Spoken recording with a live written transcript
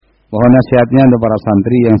Mohon nasihatnya untuk para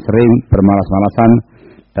santri yang sering bermalas-malasan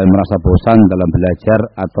dan merasa bosan dalam belajar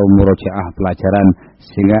atau murojaah pelajaran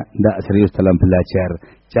sehingga tidak serius dalam belajar.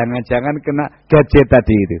 Jangan-jangan kena gadget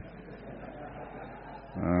tadi itu.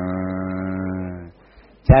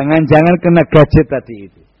 Jangan-jangan kena gadget tadi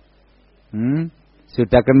itu.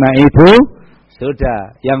 Sudah kena itu,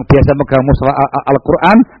 sudah. Yang biasa megang mushaf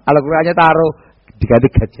Al-Qur'annya taruh diganti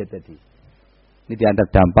gadget tadi. Ini diantara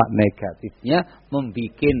dampak negatifnya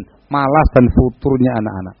membikin malas dan futurnya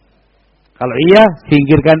anak-anak. Kalau iya,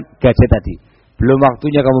 singkirkan gadget tadi. Belum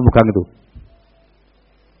waktunya kamu megang itu.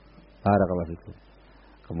 Barakallahu fikum.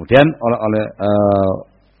 Kemudian oleh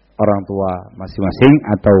orang tua masing-masing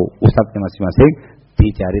atau ustadznya masing-masing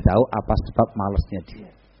dicari tahu apa sebab malasnya dia.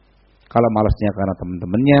 Kalau malasnya karena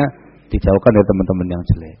teman-temannya, dijauhkan dari teman-teman yang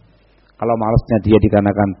jelek. Kalau malasnya dia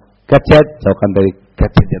dikarenakan gadget, jauhkan dari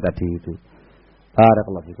gadgetnya tadi itu.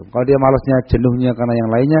 Barakallahu fikum. Kalau dia malasnya, jenuhnya karena yang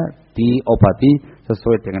lainnya, diobati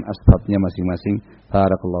sesuai dengan asbabnya masing-masing.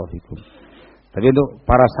 Barakallahu fikum. Tapi untuk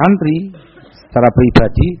para santri secara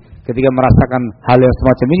pribadi ketika merasakan hal yang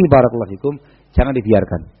semacam ini, barakallahu fikum, jangan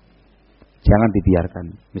dibiarkan. Jangan dibiarkan.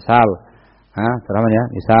 Misal, teramanya,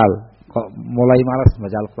 misal kok mulai malas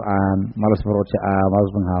baca Al-Qur'an, malas merojaah,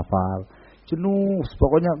 malas menghafal, jenuh,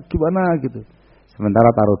 pokoknya gimana gitu.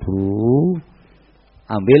 Sementara taruh dulu,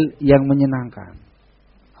 ambil yang menyenangkan.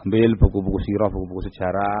 Ambil buku-buku sirah, buku-buku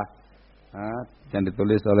sejarah, yang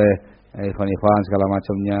ditulis oleh Ikhwan segala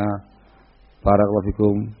macamnya. Barakallahu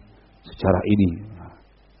fikum, sejarah ini.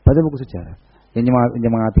 Baca buku sejarah yang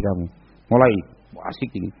menyemangati kamu. Mulai,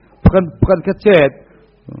 asik ini. Bukan gadget.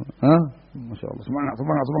 Masya Allah, semangat.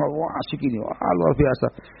 Wah, asik ini. Wah, luar biasa.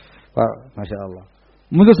 Pak, Masya Allah.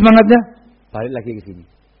 Muncul semangatnya, balik lagi ke sini.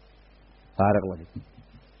 Barakallahu fikum.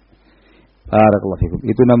 Barakallahu fikum.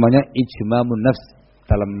 Itu namanya ijmamun nafs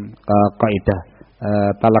dalam kaidah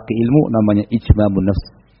talaqi ilmu, namanya ijmamun nafs.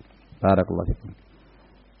 Barakallahu fikum.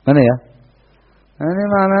 Mana ya? Ini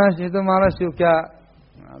malas, itu malas juga.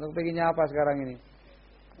 Atau pengennya apa sekarang ini?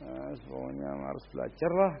 Pokoknya harus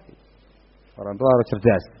belajar lah. Orang tua harus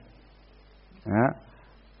cerdas.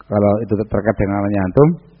 Kalau itu terkait dengan antum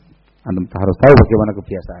harus tahu bagaimana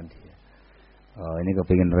kebiasaan dia. Oh, ini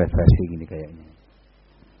kepingin refreshing ini kayaknya.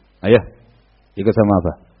 Ayo, ikut sama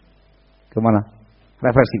apa? Kemana?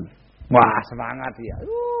 Refreshing. Wah, semangat dia.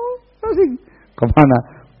 Refreshing. Kemana?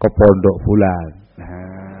 Ke pondok fulan.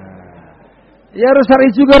 Ya harus cari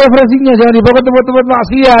juga refreshingnya, jangan dibawa ke tempat-tempat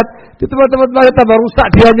maksiat. Di tempat-tempat maksiat tambah rusak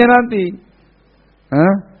dianya nanti.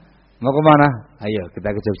 Mau kemana? Ayo kita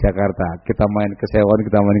ke Yogyakarta, kita main ke Sewon,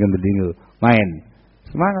 kita main ke Tendingu, main.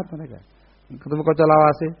 Semangat mereka. Ketemu kocok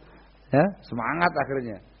lawase, ya semangat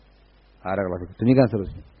akhirnya. Ada kelas demikian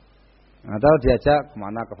seterusnya. Atau diajak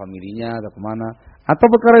kemana, ke familinya atau kemana, atau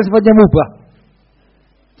perkara yang sifatnya mubah.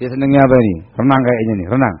 Dia senangnya apa ini? Renang kayaknya nih,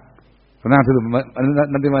 renang dulu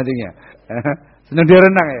nanti mancingnya. Senang dia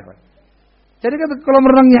renang ya Pak. Jadi kalau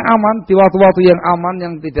merenangnya aman di waktu-waktu yang aman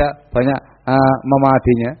yang tidak banyak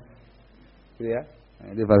memadinya, gitu ya.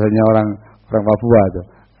 Itu bahasanya orang Papua tuh,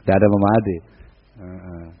 tidak ada memadi.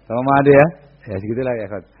 Sama memadi ya, ya segitulah ya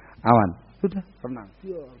Pak. Aman, sudah renang.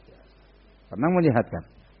 Renang menyehatkan.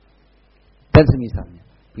 Dan semisalnya.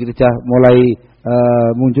 Begitu sudah mulai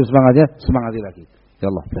muncul semangatnya, semangati lagi. Ya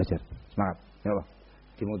Allah belajar, semangat. Ya Allah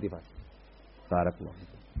dimotivasi. Barakallahu.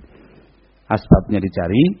 Asbabnya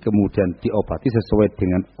dicari, kemudian diobati sesuai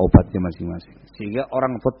dengan obatnya masing-masing. Sehingga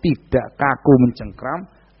orang tua tidak kaku mencengkram,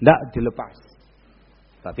 tidak dilepas.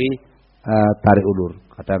 Tapi tarik ulur.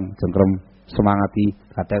 Kadang cengkram, semangati,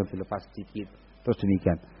 kadang dilepas sedikit. Terus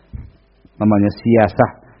demikian. Namanya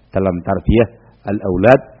siasah dalam tarbiyah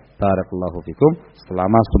al-aulad. Barakallahu fikum.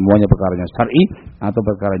 Selama semuanya perkaranya syar'i atau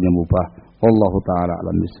perkaranya mubah. Wallahu ta'ala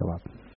alam bisawab.